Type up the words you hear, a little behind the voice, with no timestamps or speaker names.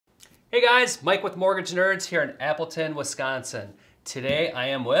Hey guys, Mike with Mortgage Nerds here in Appleton, Wisconsin. Today I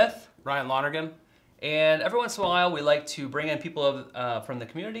am with Ryan Lonergan. And every once in a while we like to bring in people from the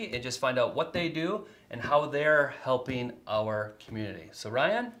community and just find out what they do and how they're helping our community. So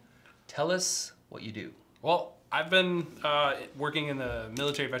Ryan, tell us what you do. Well, I've been working in the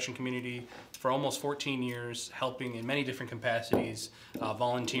military veteran community for almost 14 years, helping in many different capacities,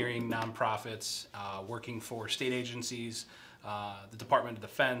 volunteering, nonprofits, working for state agencies, the Department of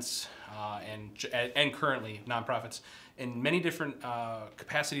Defense, and currently nonprofits in many different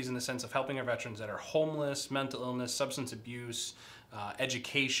capacities in the sense of helping our veterans that are homeless, mental illness, substance abuse,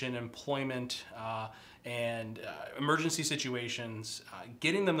 education, employment, and emergency situations,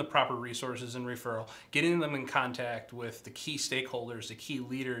 getting them the proper resources and referral, getting them in contact with the key stakeholders, the key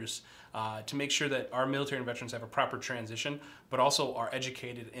leaders, to make sure that our military and veterans have a proper transition, but also are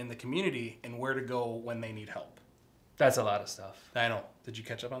educated in the community and where to go when they need help. That's a lot of stuff. I know. Did you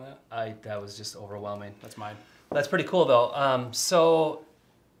catch up on that? That was just overwhelming. That's mine. That's pretty cool though. So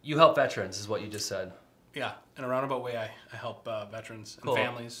you help veterans is what you just said. Yeah, in a roundabout way, I help veterans and Cool.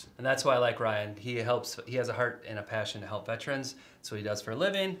 families. And that's why I like Ryan. He has a heart and a passion to help veterans. It's what he does for a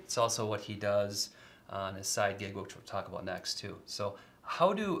living. It's also what he does on his side gig, which we'll talk about next too. So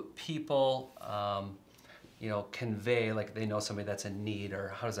how do people, convey, like they know somebody that's in need, or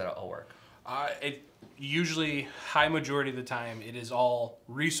how does that all work? Usually, high majority of the time, it is all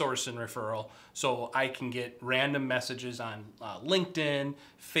resource and referral. So I can get random messages on LinkedIn,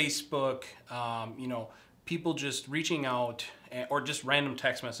 Facebook, people just reaching out, or just random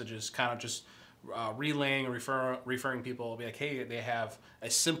text messages, kind of just relaying or referring people. Be like, hey, they have a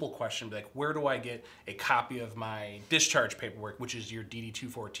simple question, be like, where do I get a copy of my discharge paperwork, which is your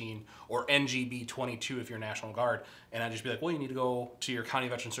DD-214 or NGB-22 if you're National Guard? And I'd just be like, well, you need to go to your county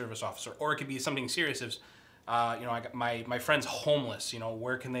veteran service officer. Or it could be something serious as, I got my friend's homeless,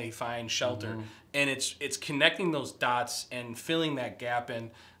 where can they find shelter? Mm-hmm. And it's connecting those dots and filling that gap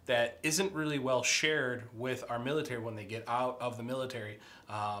in that isn't really well shared with our military when they get out of the military.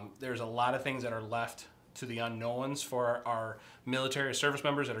 There's a lot of things that are left to the unknowns for our military service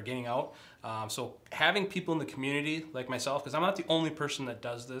members that are getting out. So having people in the community like myself, because I'm not the only person that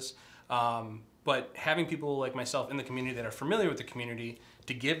does this, but having people like myself in the community that are familiar with the community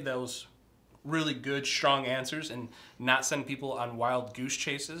to give those really good, strong answers and not send people on wild goose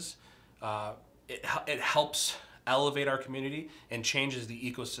chases, it helps elevate our community and changes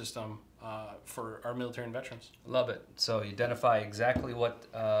the ecosystem for our military and veterans. Love it. So you identify exactly what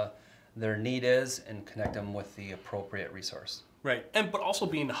their need is and connect them with the appropriate resource. Right, but also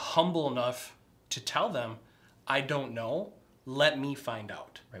being humble enough to tell them, I don't know, let me find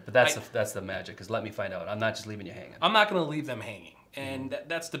out. Right, but that's the magic, is let me find out. I'm not just leaving you hanging. I'm not going to leave them hanging. And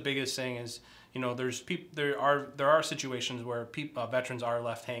that's the biggest thing is, there are situations where veterans are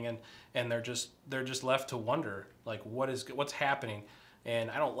left hanging, and they're just left to wonder, like, what's happening, and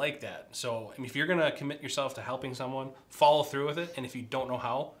I don't like that. So if you're gonna commit yourself to helping someone, follow through with it, and if you don't know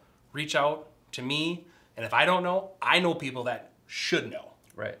how, reach out to me, and if I don't know, I know people that should know.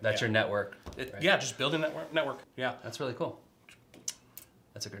 Right, that's your network. Right. Yeah, just building that network. Yeah, that's really cool.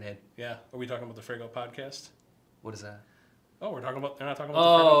 That's a grenade. Yeah, are we talking about the Fragout podcast? What is that? Oh, they're not talking about the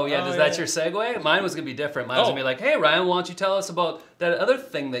Fragout. Yeah, that's your segue? Mine was going to be different. Mine was going to be like, hey, Ryan, why don't you tell us about that other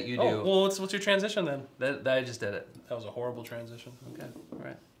thing that you do? Oh, well, what's your transition then? That I just did it. That was a horrible transition. Okay, all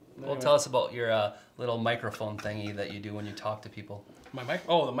right. Well, tell us about your little microphone thingy that you do when you talk to people.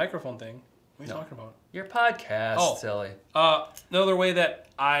 The microphone thing. What are you talking about? Your podcast, silly. Another way that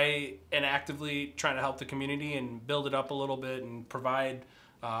I am actively trying to help the community and build it up a little bit and provide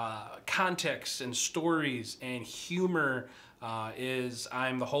context and stories and humor is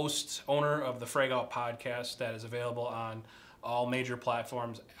I'm the host, owner of the Fragout podcast that is available on all major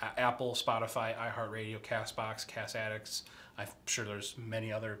platforms, Apple, Spotify, iHeartRadio, CastBox, Cast Addicts. I'm sure there's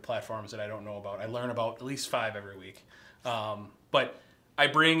many other platforms that I don't know about. I learn about at least 5 every week. But I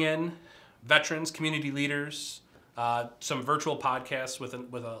bring in veterans, community leaders, some virtual podcasts with an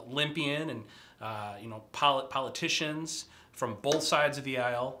Olympian and politicians from both sides of the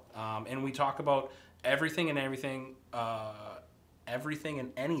aisle, and we talk about everything and anything. Wow,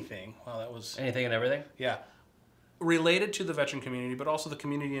 that was anything and everything. Yeah, related to the veteran community, but also the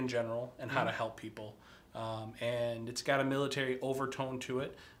community in general and how to help people. And it's got a military overtone to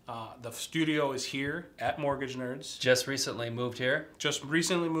it. The studio is here at Mortgage Nerds. Just recently moved here,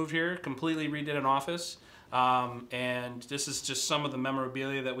 completely redid an office. And this is just some of the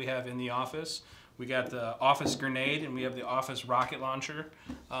memorabilia that we have in the office. We got the office grenade and we have the office rocket launcher.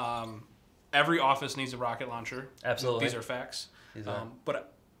 Every office needs a rocket launcher. Absolutely. These are facts.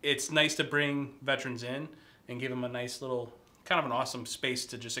 But it's nice to bring veterans in and give them a nice little kind of an awesome space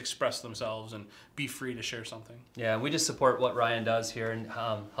to just express themselves and be free to share something. Yeah, we just support what Ryan does here and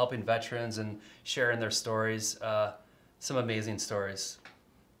helping veterans and sharing their stories. Some amazing stories,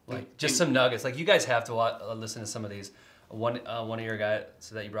 like just some nuggets. Like you guys have to listen to some of these. One of your guys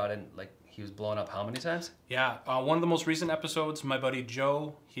that you brought in, like he was blown up how many times? Yeah, one of the most recent episodes, my buddy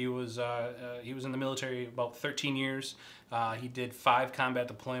Joe, he was in the military about 13 years. He did 5 combat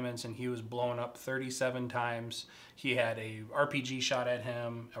deployments, and he was blown up 37 times. He had a RPG shot at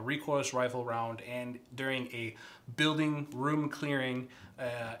him, a recoilless rifle round, and during a building room clearing,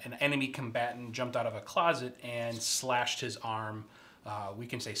 an enemy combatant jumped out of a closet and slashed his arm. We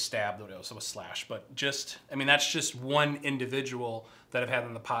can say stabbed, though it was a slash, but just, I mean, that's just one individual that I've had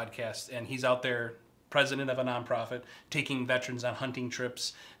on the podcast, and he's out there, president of a nonprofit, taking veterans on hunting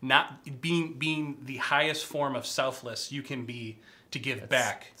trips, not being the highest form of selfless you can be to give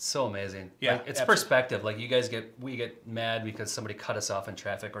back. So amazing. Yeah, like, it's perspective. Like we get mad because somebody cut us off in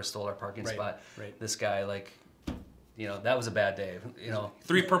traffic or stole our parking spot. Right. This guy, like, that was a bad day.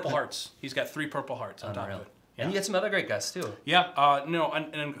 3 Purple Hearts. He's got 3 Purple Hearts on top of it. Yeah. And you get some other great guests too. Yeah,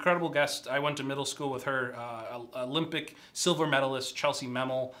 an incredible guest. I went to middle school with her, Olympic silver medalist Chelsea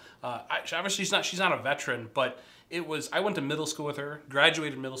Memel. Obviously, she's not a veteran, but I went to middle school with her,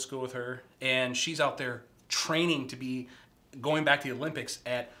 graduated middle school with her, and she's out there training to be going back to the Olympics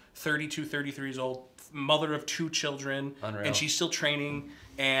at 32, 33 years old, mother of 2 children, Unreal. And she's still training.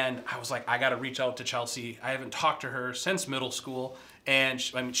 And I was like, I got to reach out to Chelsea. I haven't talked to her since middle school, and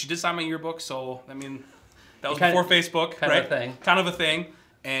she did sign my yearbook, so I mean. That was before Facebook, right? Kind of a thing.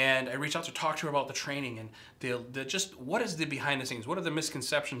 And I reached out to talk to her about the training and the just what is the behind the scenes? What are the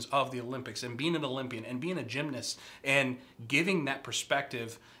misconceptions of the Olympics and being an Olympian and being a gymnast and giving that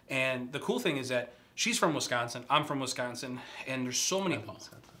perspective. And the cool thing is that she's from Wisconsin. I'm from Wisconsin, and there's so many.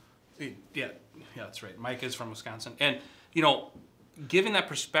 Yeah, that's right. Mike is from Wisconsin, and giving that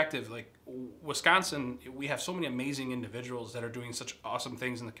perspective, like Wisconsin, we have so many amazing individuals that are doing such awesome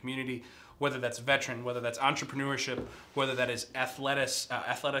things in the community, whether that's veteran, whether that's entrepreneurship, whether that is athletics,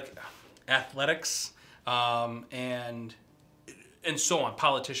 and so on,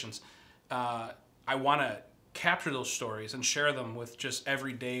 politicians. I want to capture those stories and share them with just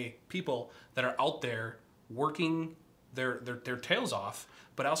everyday people that are out there working their tails off,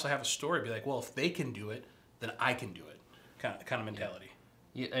 but also have a story, be like, well, if they can do it, then I can do it. Kind of mentality.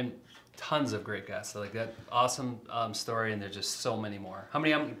 Yeah, and tons of great guests. Like that awesome story, and there's just so many more. How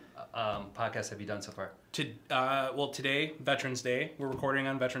many podcasts have you done so far? Today, Veterans Day. We're recording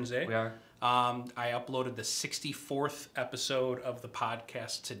on Veterans Day. We are. I uploaded the 64th episode of the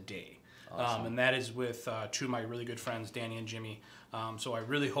podcast today. Awesome. And that is with 2 of my really good friends, Danny and Jimmy. So I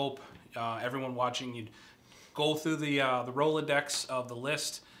really hope everyone watching, you'd go through the Rolodex of the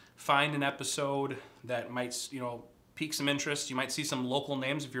list, find an episode that might, pique some interest. You might see some local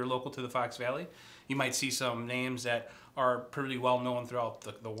names if you're local to the Fox Valley. You might see some names that are pretty well known throughout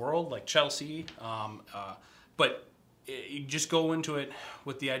the world, like Chelsea. But you just go into it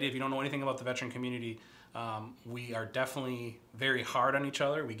with the idea, if you don't know anything about the veteran community, we are definitely very hard on each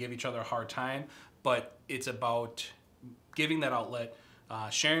other. We give each other a hard time, but it's about giving that outlet,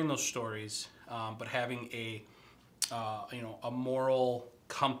 sharing those stories, but having a moral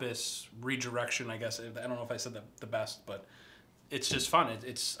compass redirection, I guess. I don't know if I said that the best, but it's just fun.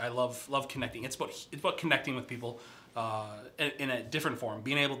 I love connecting. It's about connecting with people in a different form,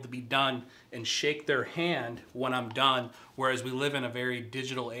 being able to be done and shake their hand when I'm done, whereas we live in a very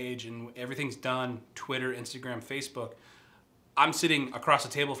digital age and everything's done, Twitter, Instagram, Facebook. I'm sitting across the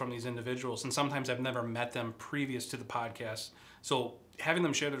table from these individuals, and sometimes I've never met them previous to the podcast. So having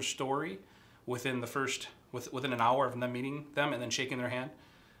them share their story within an hour of them meeting them and then shaking their hand,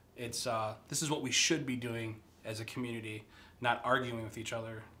 this is what we should be doing as a community, not arguing with each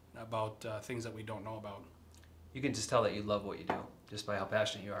other about things that we don't know about. You can just tell that you love what you do just by how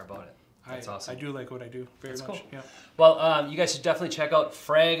passionate you are about it. That's awesome. I do like what I do very much. Cool. Yeah. Well, you guys should definitely check out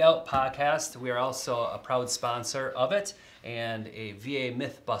Fragout podcast. We are also a proud sponsor of it, and a VA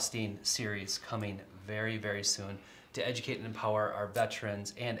myth busting series coming very, very soon to educate and empower our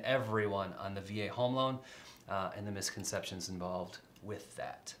veterans and everyone on the VA home loan and the misconceptions involved with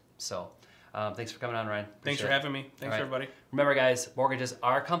that. So thanks for coming on, Ryan. Thanks for having me. Thanks, everybody. Remember, guys, mortgages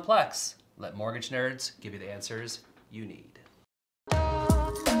are complex. Let mortgage nerds give you the answers you need.